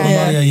feel. That's how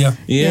Yeah.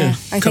 Yeah.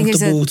 I think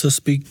comfortable to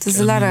speak. there's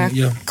a lot of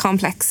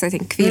complex, I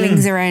think,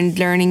 feelings around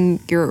learning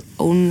your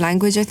own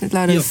language. I think a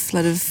lot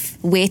of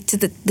weight to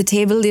the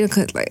table. You know,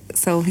 'cause, like,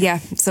 so yeah.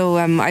 So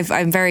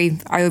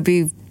I would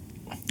be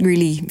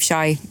really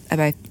shy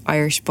about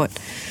Irish, but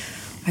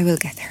I will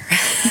get there.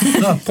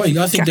 No, quite.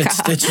 I think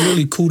that's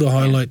really cool to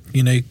highlight.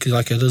 You know, 'cause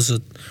like it is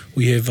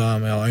we have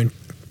our own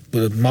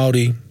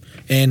Māori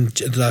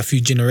and a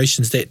few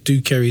generations that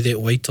do carry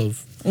that weight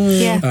of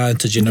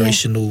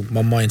intergenerational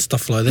mama and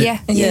stuff like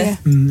that. Yeah.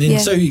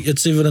 And so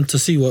it's evident to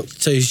see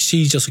so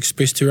she just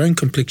expressed her own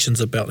complexions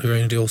about her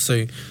own deal.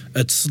 So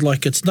it's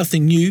like it's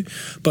nothing new,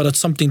 but it's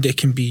something that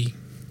can be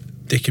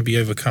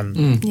overcome.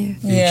 You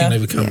can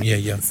overcome.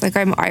 Yeah. It's like,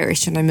 I'm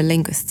Irish and I'm a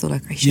linguist, so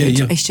like I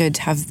should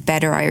have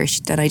better Irish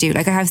than I do.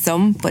 Like, I have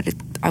some, but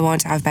I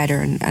want to have better,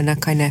 and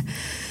that kind of,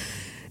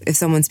 if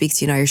someone speaks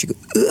to you in Irish, you go,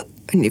 ugh,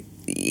 and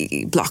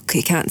you block,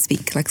 you can't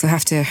speak. Like, so I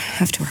have to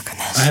work on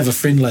that. I have a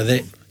friend like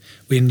that.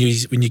 When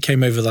you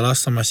came over the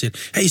last time, I said,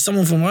 "Hey,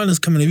 someone from Ireland's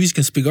coming over. You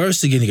can speak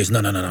Irish again." He goes, "No.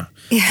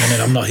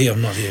 I'm not here.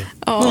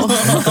 Oh.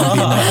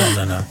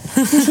 No.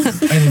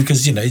 And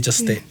because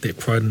just that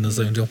pride in his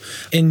own deal.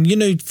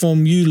 And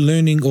from you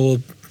learning or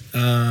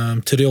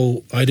te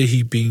reo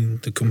Airehi being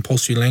the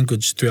compulsory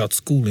language throughout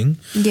schooling,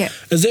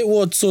 is that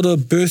what sort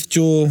of birthed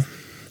your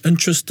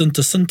interest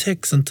into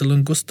syntax, into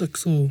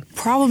linguistics, or?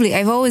 Probably.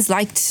 I've always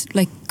liked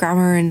like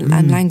grammar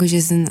and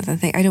languages, and I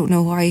think, I don't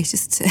know why, it's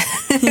just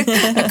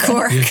a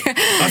quirk.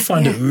 I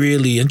find it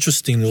really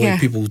interesting the way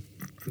people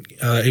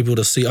are able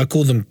to see. I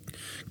call them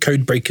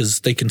code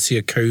breakers. They can see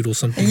a code or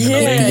something in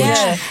a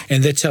language,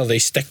 and that's how they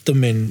stack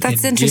them in.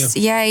 That's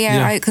interesting.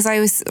 Yeah. Because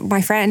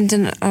my friend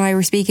and I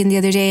were speaking the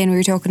other day, and we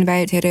were talking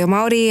about te reo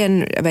Māori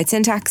and about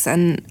syntax,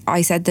 and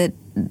I said that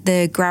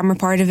the grammar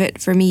part of it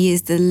for me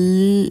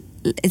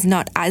is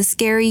not as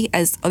scary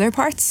as other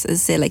parts.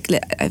 As say, like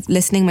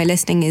listening, my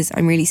listening is,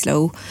 I'm really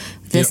slow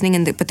with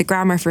listening, but the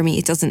grammar for me,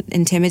 it doesn't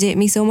intimidate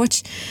me so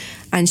much.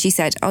 And she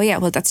said, "Oh yeah,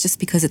 well that's just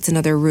because it's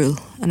another rule."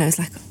 And I was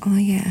like, "Oh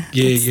yeah,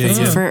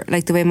 that's for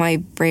like the way my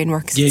brain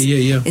works.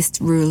 It's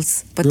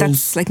rules." But rules,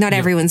 that's like not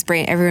everyone's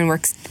brain. Everyone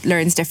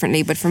learns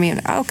differently. But for me, I'm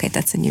like, "Oh, okay,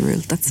 that's a new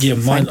rule. That's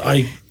mine.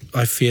 fine."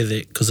 I fear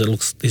that because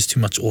there's too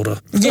much order.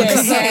 Yeah.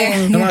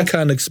 And I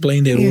can't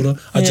explain that order.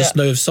 I just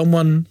know if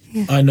someone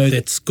I know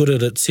that's good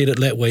at it said it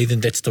that way, then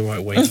that's the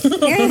right way. That's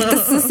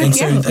the thing.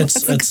 And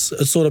so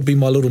it's sort of been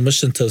my little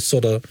mission to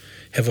sort of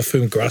have a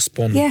firm grasp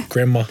on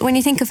grammar. When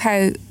you think of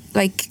how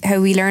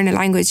we learn a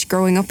language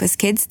growing up as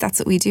kids, that's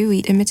what we do. We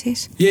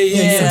imitate.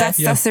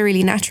 So that's a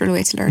really natural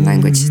way to learn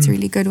language. It's a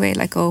really good way.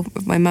 Like,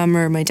 if my mum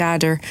or my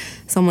dad or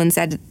someone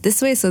said it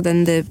this way, so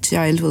then the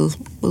child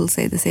will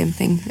say the same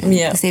thing.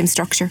 The same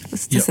structure.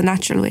 It's just a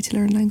natural way to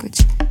learn language.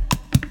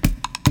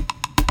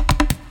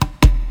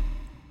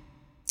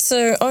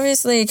 So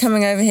obviously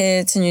coming over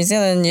here to New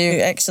Zealand, you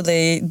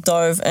actually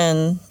dove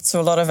into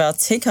a lot of our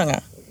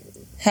tikanga.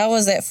 How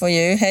was that for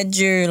you? Had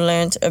you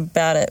learnt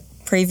about it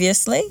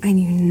previously? I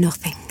knew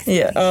nothing.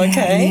 Yeah,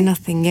 okay. I knew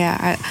nothing,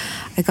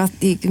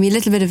 he gave me a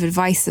little bit of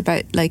advice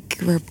about like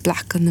we're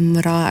black on the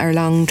marae or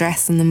long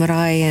dress on the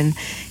marae, and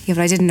but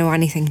I didn't know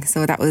anything,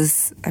 so that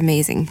was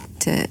amazing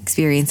to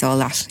experience all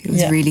that. It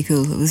was really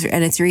cool.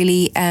 It's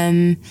really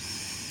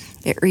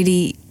it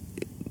really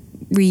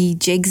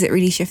rejigs, it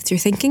really shifts your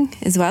thinking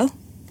as well.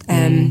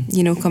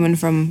 Coming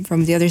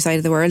from the other side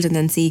of the world, and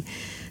then see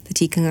the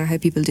tikanga, how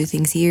people do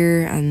things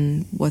here,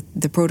 and what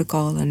the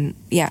protocol, and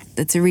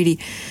it's a really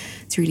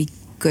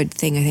good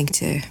thing, I think,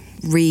 to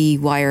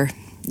rewire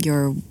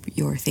your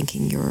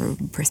thinking, your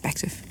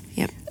perspective.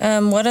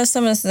 What are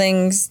some of the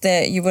things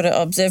that you would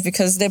observe?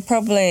 Because they're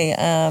probably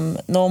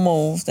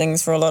normal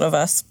things for a lot of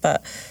us,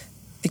 but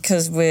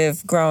because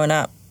we've grown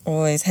up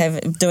always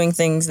doing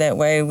things that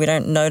way, we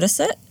don't notice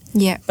it.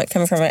 Yeah. But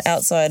coming from an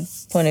outside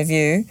point of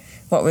view,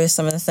 what were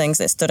some of the things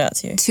that stood out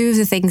to you? Two of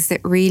the things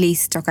that really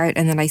stuck out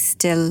and that I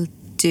still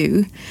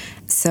do.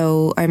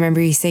 So I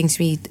remember you saying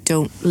to me,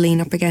 don't lean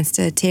up against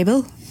a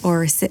table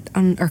or sit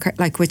on, or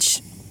like,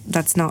 which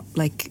that's not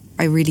like,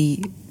 I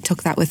really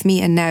took that with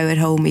me. And now at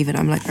home, even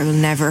I'm like, I will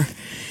never,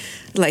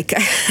 like,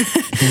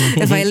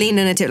 if I lean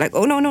in a table, like,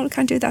 oh no, I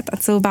can't do that.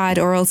 That's so bad.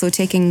 Or also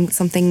taking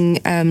something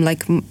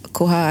like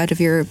koha out of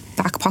your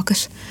back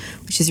pocket,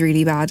 which is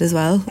really bad as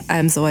well.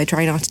 So I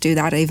try not to do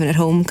that even at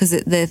home, because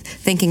the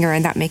thinking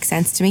around that makes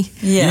sense to me.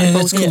 Yeah,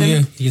 that's cool.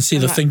 Yeah, you can see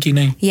the thinking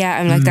now. Yeah,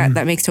 I'm like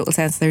that makes total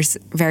sense. There's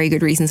very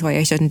good reasons why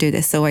I shouldn't do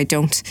this, so I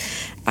don't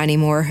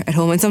anymore at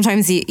home. And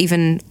sometimes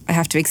even I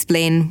have to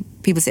explain.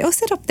 People say, oh,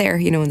 sit up there,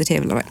 on the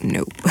table. I'm like,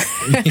 no,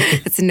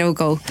 it's a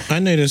no-go. I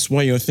noticed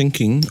while you're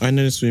thinking, I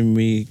noticed when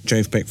we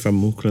drove back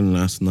from Auckland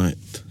last night,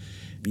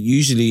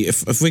 usually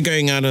if we're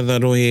going out of the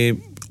rohe,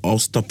 I'll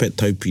stop at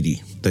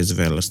Taupiri. Those of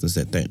our listeners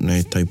that don't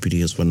know,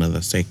 Taupiri is one of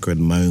the sacred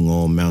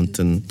maungo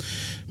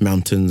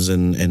mountains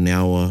in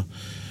our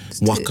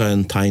waka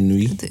and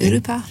Tainui. The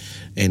urupa.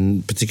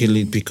 And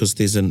particularly because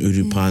there's an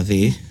urupa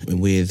there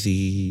where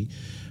the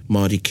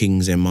Māori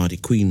kings and Māori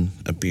queen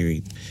are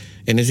buried.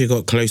 And as we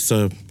got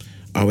closer,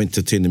 I went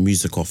to turn the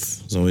music off.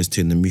 So I always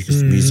turn the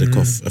music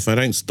off. If I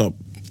don't stop,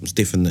 it's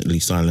definitely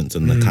silent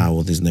in the car,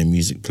 or there's no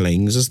music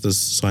playing. It's just a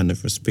sign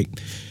of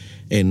respect.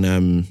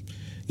 And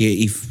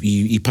if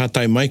you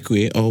pātai mai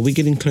koe, we're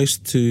getting close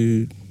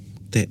to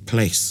that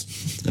place.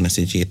 And I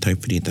said,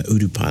 Taupiri, the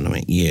urupa. And I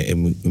went,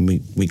 and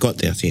when we got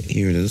there, I said,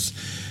 here it is.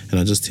 And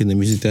I just turned the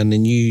music down,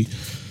 and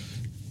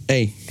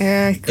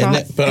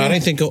but I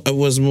don't think it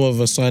was more of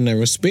a sign of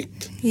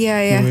respect.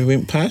 Yeah. When we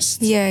went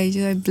past. Yeah,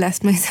 I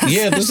blessed myself.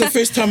 Yeah, this is the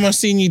first time I've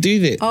seen you do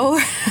that. Oh.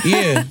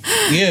 Yeah.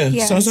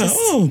 So I was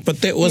like,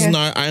 but that wasn't,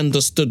 I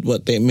understood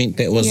what that meant.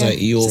 That was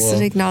like your... Just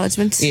an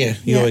acknowledgement. Yeah,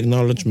 your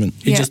acknowledgement.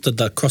 You just did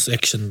that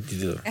cross-action.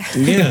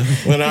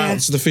 Yeah,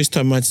 it's the first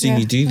time I'd seen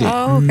you do that.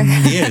 Oh,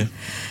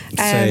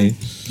 okay.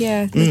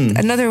 Yeah.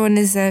 Another one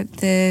is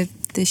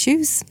the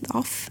shoes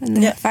off and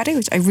the whare,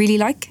 which I really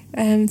like.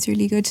 It's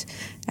really good.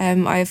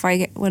 When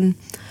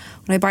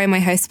I buy my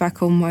house back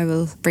home, I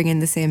will bring in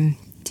the same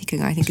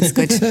tikanga. I think it's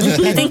good.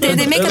 I think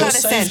they make a lot of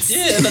sense.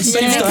 Yeah, that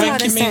saves the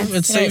vacuuming.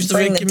 It saves the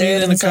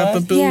vacuuming and the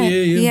carpet bill.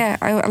 Yeah.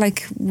 I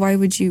like. Why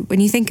would you?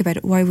 When you think about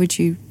it, why would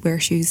you wear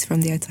shoes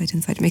from the outside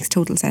inside? It makes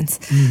total sense.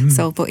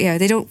 So, but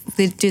they don't.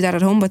 They do that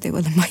at home, but they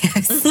will in my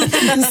house.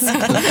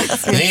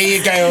 There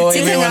you go,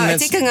 everyone.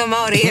 Tikanga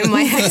Māori in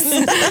my house.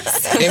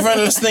 Everyone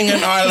listening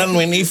in Ireland,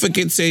 when he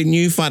forgets a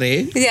new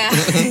whare,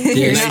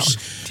 you're not.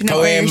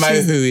 Ko e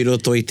mauhu I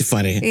roto I te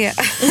whare.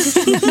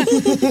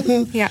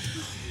 Yeah.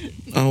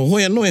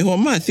 Hoi anō hoa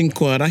mai, I think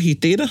kua rahi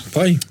tērā.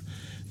 Pai.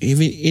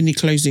 Any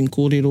closing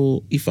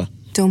kōrero iwha?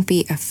 Don't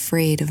be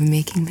afraid of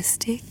making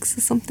mistakes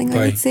or something,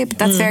 I would say. But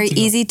that's very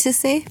easy to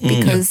say,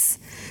 because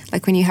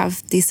like when you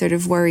have these sort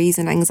of worries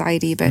and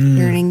anxiety about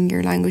learning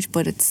your language,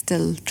 but it's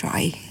still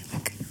try,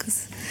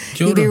 because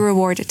you'll be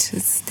rewarded.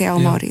 It's the Ao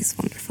Māori is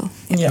wonderful.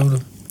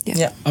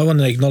 Yeah. I want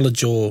to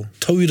acknowledge your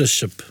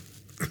tauiraship.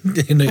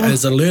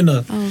 As a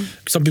learner.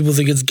 Some people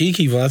think it's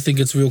geeky, but I think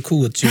it's real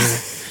cool.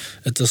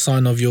 It's a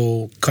sign of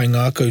your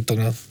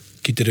kaingākautonga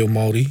ki te reo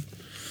Māori.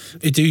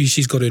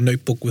 She's got her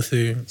notebook with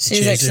her.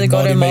 She's actually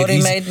got her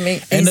Māori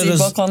made easy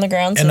book on the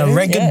ground too. And a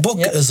ragged book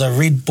is a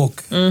red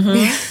book.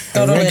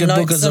 Got a ragged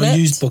book is a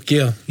used book,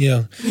 yeah.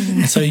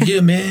 So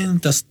man,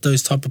 that's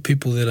those type of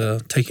people that are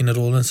taking it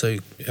all in. So he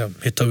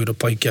tauira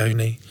pai ki au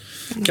nei.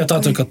 Kia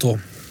tātou katoa.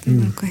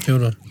 Kia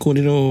ora.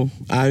 Kōrero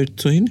au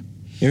tuhine,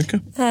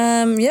 Erica?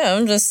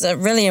 I'm just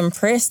really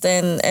impressed,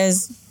 and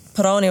as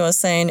Paroni was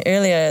saying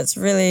earlier, it's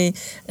really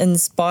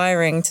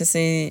inspiring to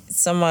see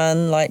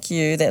someone like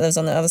you that lives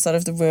on the other side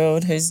of the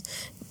world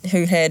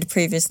who had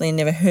previously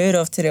never heard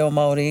of Te Reo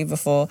Māori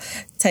before,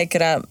 take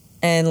it up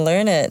and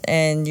learn it,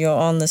 and you're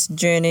on this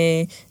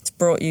journey. It's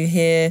brought you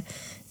here,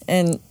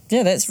 and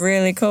that's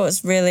really cool.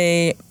 It's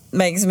really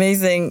makes me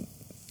think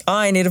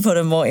I need to put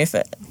in more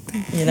effort,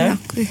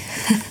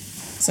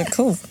 So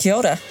cool. Kia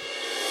ora.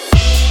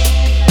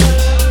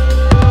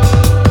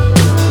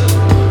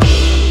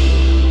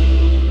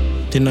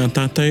 Tēnā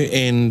tātou,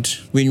 and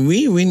when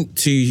we went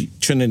to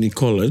Trinity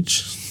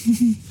College,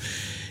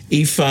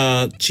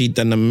 Ifa, she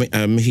done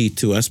a mihi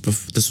to us.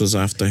 This was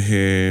after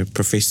her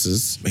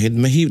professors. She'd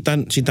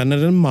done it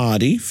in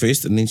Māori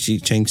first, and then she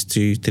changed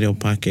to Te Reo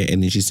Pākehā,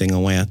 and then she sang a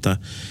waiata.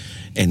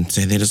 And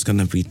so that is going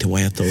to be Te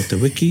Waiata o Te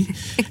Wiki.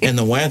 And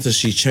the waiata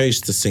she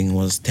chose to sing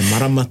was Te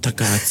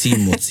Maramataka a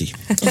Timoti.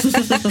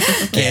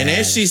 And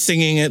as she's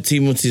singing it,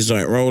 Timoti's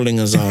like rolling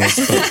his eyes.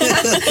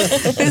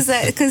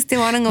 Because Te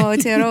Wananga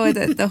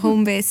Aotearoa, the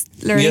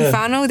home-based learning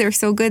whānau, they're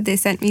so good. They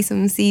sent me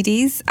some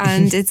CDs,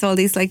 and it's all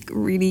these like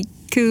really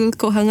cool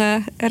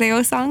kohanga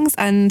reo songs,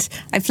 and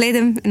I play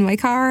them in my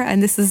car,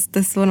 and this is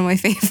one of my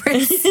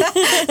favorites.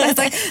 I was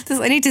like,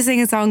 I need to sing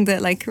a song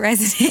that like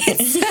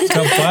resonates.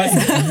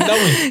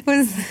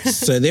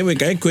 So there we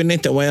go,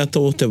 koene Te Waiata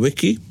o Te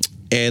Wiki,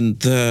 and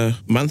the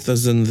month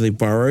is in the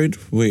borrowed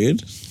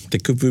word, Te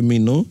Kupu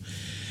Mino,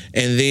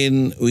 and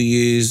then we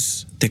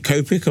use Te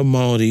Kaupeka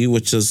Māori,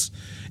 which is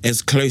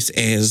as close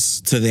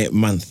as to that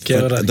month,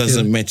 but it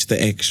doesn't match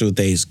the actual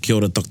days. Kia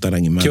ora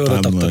Taktarangi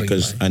Mātāmua,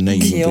 because I know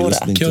you'll be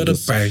listening to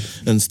this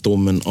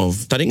installment of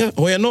Taringa.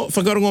 Hoi anō,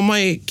 whakarongo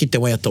mai ki Te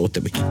Waiata o Te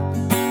Wiki.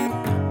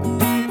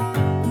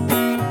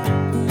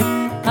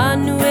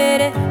 Anu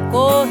ere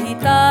kohi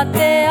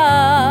tātea,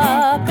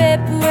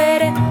 pepu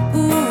ere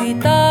hui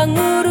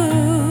tanguru,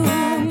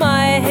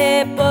 mai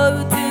he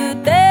poutu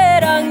te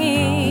rangi,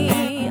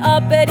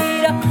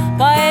 aperira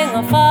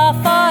paenga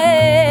whawhae,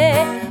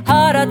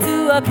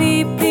 haratua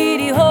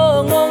pipiri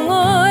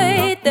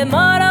hongongoi, te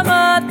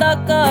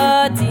maramataka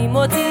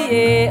Timoti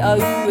e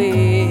aue,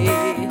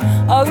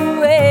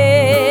 aue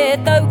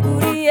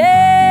taukuri e.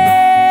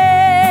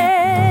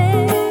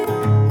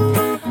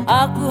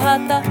 Aku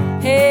hata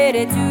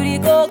here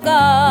turikoka,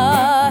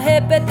 he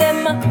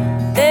petema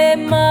te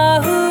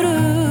mahuru,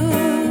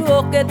 o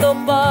ke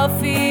topa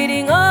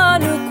whiringa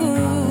nuku,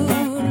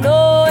 no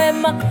e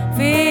ma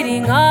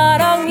whiringa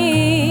rangi,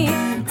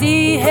 ti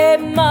he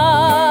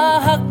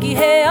mahaki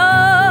hea,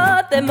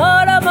 te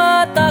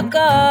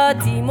maramataka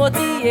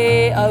Timoti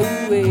e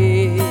aue,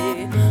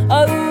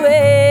 aue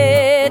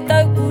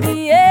taukuri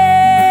e.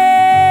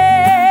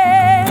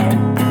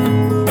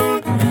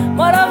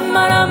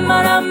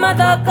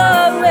 Maramataka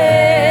ue,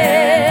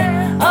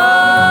 a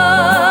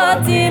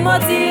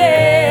Timoti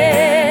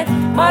e.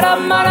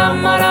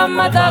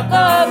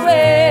 Maramataka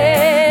ue,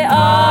 a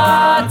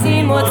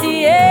Timoti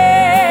e.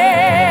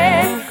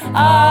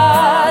 A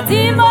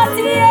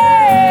Timoti e.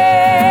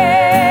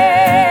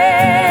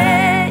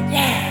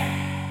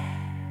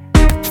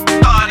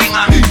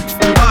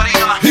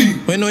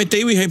 Bueno, e te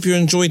iwi, hope you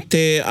enjoyed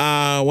te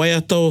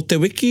waiata o Te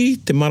Wiki,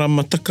 te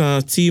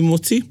maramataka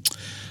Timoti.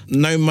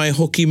 Nau mai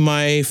hoki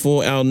mai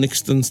for our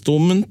next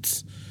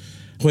installment.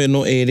 Hoi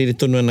anō e rere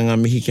tonu ana ngā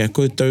mihi kia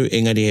koutou,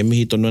 engari e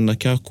mihi tonu ana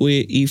kia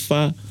koe,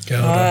 Ifa.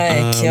 Kia ora.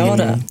 Ai, kia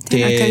ora.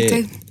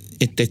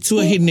 E te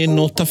tuahine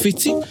no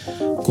tawhiti,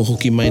 ko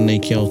hoki mai nei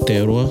ki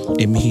Aotearoa,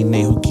 e mihi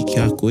nei hoki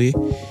kia koe,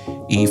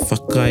 I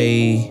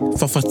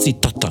whawhati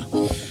tata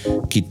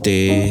ki te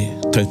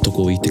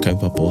tautoko I te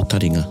kaupapa o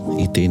Taringa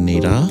I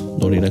tēnei rā,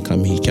 nō reira ka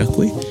mihi kia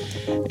koe.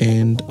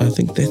 And I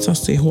think that's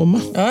us e hoa ma.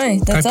 Ai,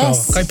 that's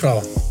us.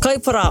 Kaiparawa.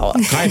 Kaiparawa.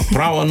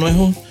 Kaiparawa noi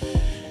ho.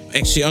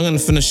 Actually, I'm going to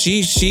finish.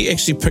 She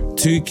actually picked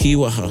 2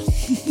 kiwaha.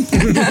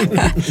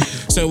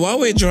 So while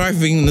we're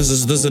driving, this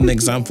is an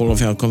example of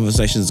how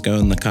conversations go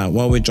in the car.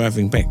 While we're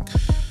driving back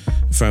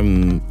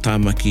from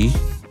Tāmaki,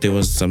 there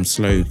was some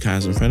slow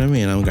cars in front of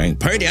me, and I'm going,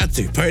 Pauri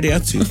atu, Pauri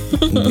atu.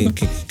 And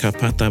ka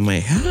pata mai,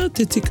 how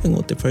te tikanga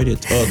o te Pauri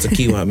atu? Oh, it's a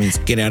kiwa, it means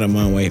get out of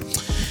my way.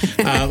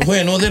 Hoi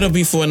anō, that'll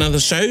be for another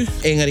show.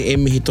 Engari e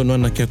mihi tonu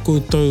ana kia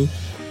koutou.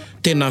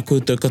 Tēnā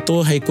koutou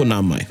katoa, hei ko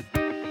nā mai.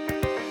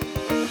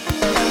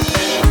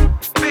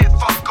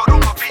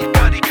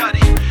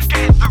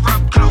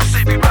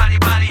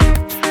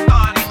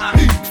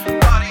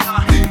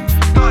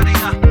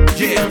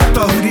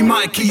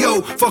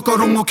 Yo,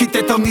 whakarongo ki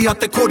te tangi a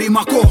te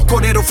korimako,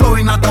 korero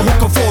flowing out the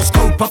hook of force,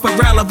 kaupapa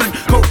relevant,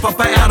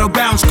 kaupapa out of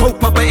bounds,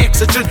 kaupapa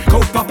exigent,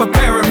 kaupapa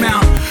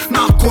paramount.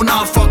 Nā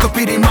kona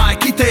whakapiri mai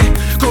ki te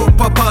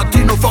kaupapa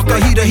tino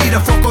whakahira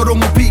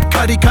whakarongo pi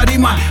kari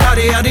mai,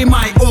 hare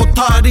mai, o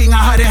Taringa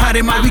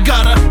hare mai. We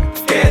gotta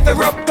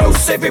gather up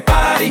close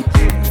everybody,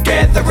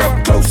 gather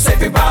up close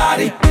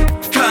everybody.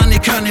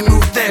 Kani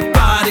move that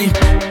body,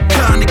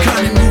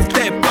 kani move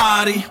that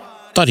body.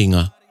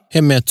 Taringa. He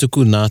mea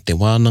tuku nā te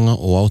wānanga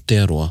o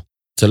Aotearoa.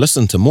 To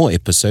listen to more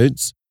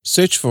episodes,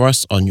 search for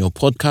us on your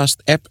podcast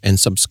app and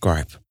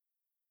subscribe.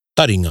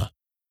 Taringa,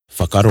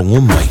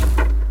 whakarongo mai.